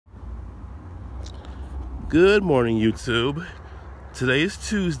Good morning, YouTube. Today is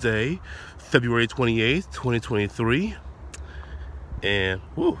Tuesday, February 28th, 2023. And,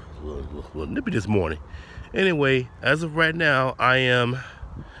 whew, a little nippy this morning. Anyway, as of right now, I am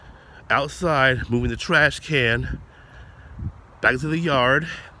outside moving the trash can back to the yard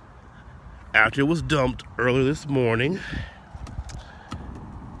after it was dumped earlier this morning.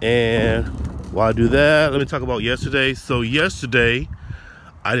 And while I do that, let me talk about yesterday. So yesterday,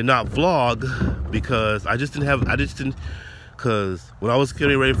 I did not vlog because because when I was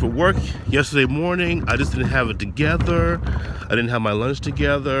getting ready for work yesterday morning, I just didn't have it together. I didn't have my lunch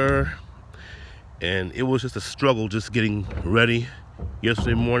together. And it was just a struggle just getting ready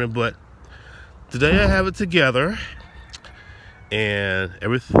yesterday morning. But today I have it together. And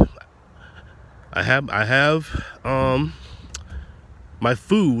everything, I have my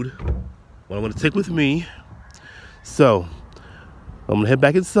food, what I'm gonna take with me. So I'm gonna head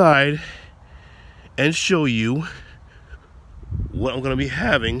back inside and show you what I'm gonna be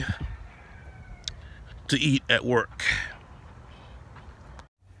having to eat at work.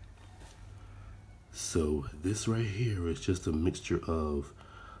 So this right here is just a mixture of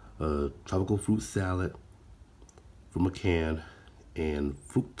tropical fruit salad from a can and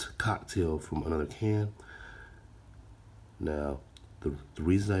fruit cocktail from another can. Now, the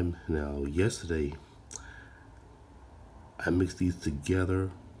reason yesterday I mixed these together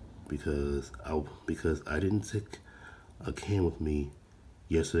because I didn't take a can with me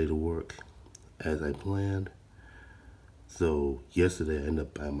yesterday to work as I planned. So yesterday I ended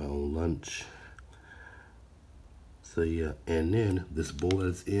up buying my own lunch. So yeah, and then this bowl that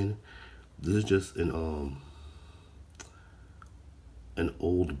it's in, this is just an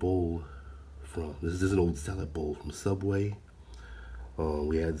old bowl this is an old salad bowl from Subway.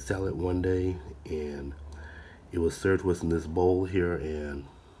 We had salad one day and it was served to us in this bowl here, and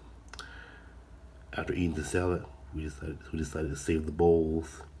after eating the salad, we decided to save the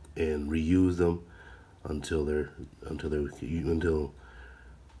bowls and reuse them until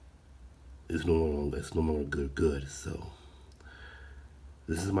it's no longer good. So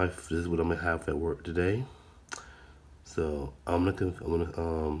this is what I'm gonna have at work today. So I'm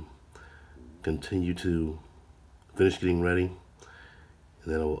gonna continue to finish getting ready,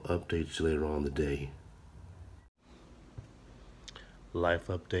 and then I will update you later on in the day. Life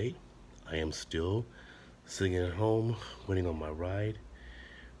update. I am still sitting at home waiting on my ride,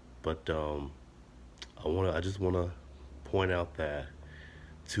 but I just wanna point out that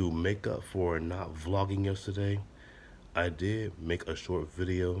to make up for not vlogging yesterday, I did make a short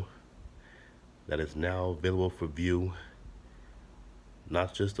video that is now available for view,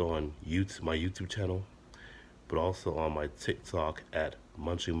 not just on my YouTube channel, but also on my TikTok at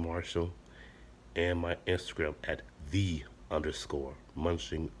Munching Marshall and my Instagram at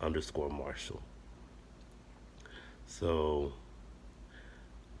 _Munching_Marshall. So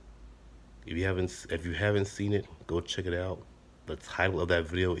if you haven't seen it, go check it out. The title of that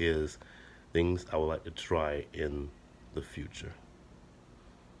video is Things I Would Like to Try in the Future.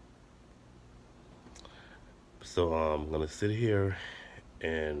 So I'm gonna sit here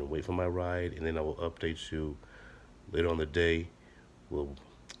and wait for my ride, and then I will update you later on the day,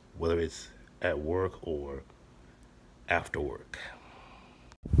 whether it's at work or after work.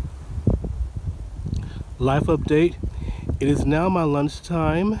 Life update. It is now my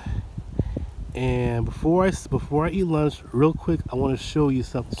lunchtime, and before I eat lunch, real quick, I want to show you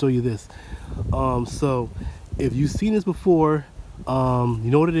this. So if you've seen this before, you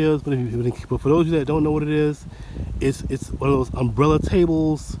know what it is. But for those of you that don't know what it is, it's one of those umbrella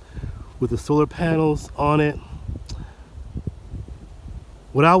tables with the solar panels on it.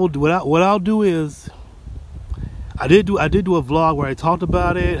 What I'll do is, I did do a vlog where I talked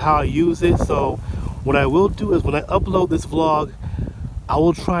about it, how I use it. So what I will do is, when I upload this vlog, I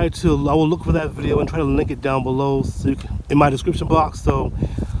will look for that video and try to link it down below, so in my description box. So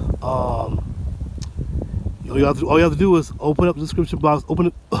all you have to do is open up the description box,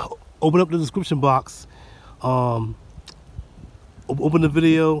 open up the description box, open the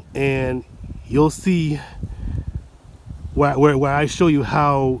video, and you'll see where I show you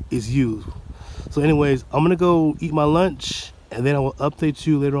how it's used. So anyways, I'm gonna go eat my lunch, and then I will update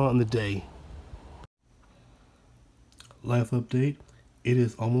you later on in the day. Life update. It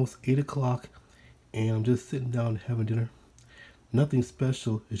is almost 8 o'clock, and I'm just sitting down having dinner. Nothing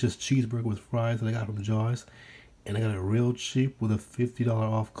special. It's just cheeseburger with fries that I got from Jaws, and I got it real cheap with a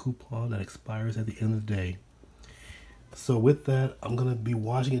 $50 off coupon that expires at the end of the day. So with that, I'm gonna be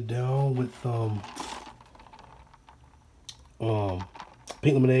washing it down with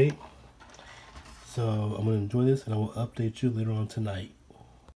pink lemonade. So I'm gonna enjoy this, and I will update you later on tonight.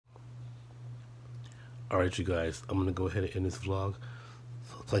 Alright, you guys, I'm gonna go ahead and end this vlog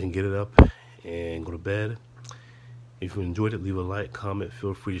so I can get it up and go to bed. If you enjoyed it, leave a like, comment,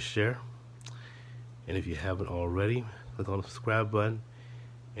 feel free to share. And if you haven't already, click on the subscribe button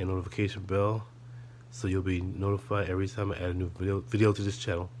and notification bell so you'll be notified every time I add a new video to this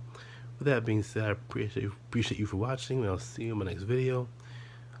channel. With that being said, I appreciate you for watching, and I'll see you in my next video.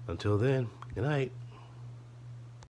 Until then, good night.